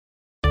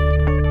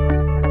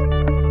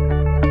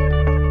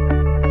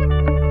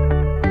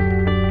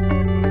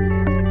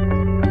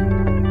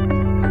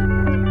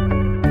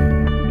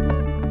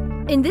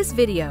In this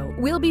video,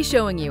 we'll be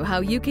showing you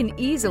how you can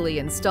easily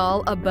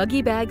install a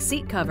Buggy bag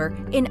seat cover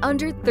in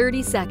under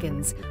 30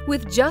 seconds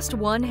with just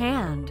one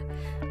hand.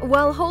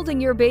 While holding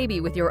your baby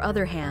with your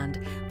other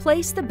hand,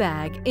 place the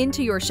bag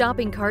into your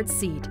shopping cart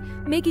seat,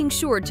 making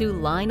sure to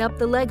line up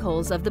the leg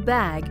holes of the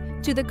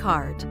bag to the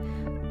cart.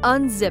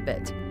 Unzip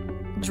it.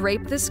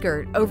 Drape the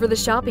skirt over the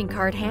shopping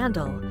cart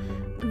handle.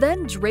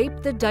 Then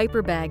drape the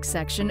diaper bag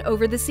section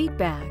over the seat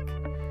bag.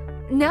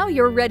 Now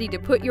you're ready to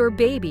put your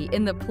baby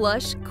in the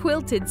plush,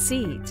 quilted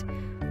seat.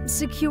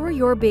 Secure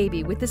your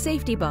baby with the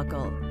safety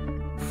buckle,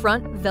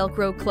 front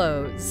Velcro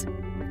close,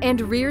 and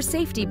rear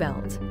safety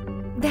belt.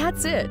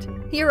 That's it!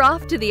 You're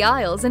off to the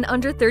aisles in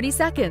under 30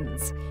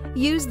 seconds.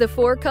 Use the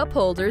 4 cup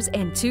holders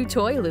and 2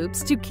 toy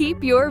loops to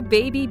keep your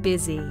baby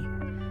busy.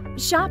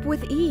 Shop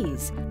with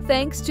ease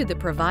thanks to the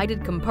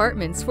provided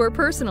compartments for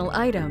personal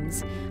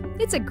items.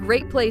 It's a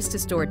great place to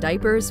store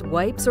diapers,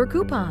 wipes, or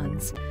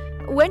coupons.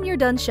 When you're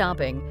done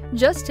shopping,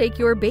 just take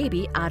your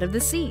baby out of the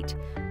seat.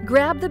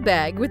 Grab the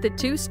bag with the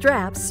 2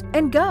 straps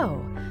and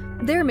go.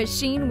 They're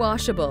machine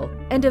washable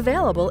and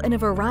available in a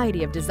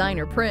variety of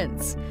designer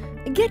prints.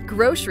 Get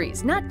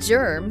groceries, not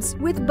germs,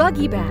 with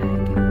Buggy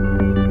Bag.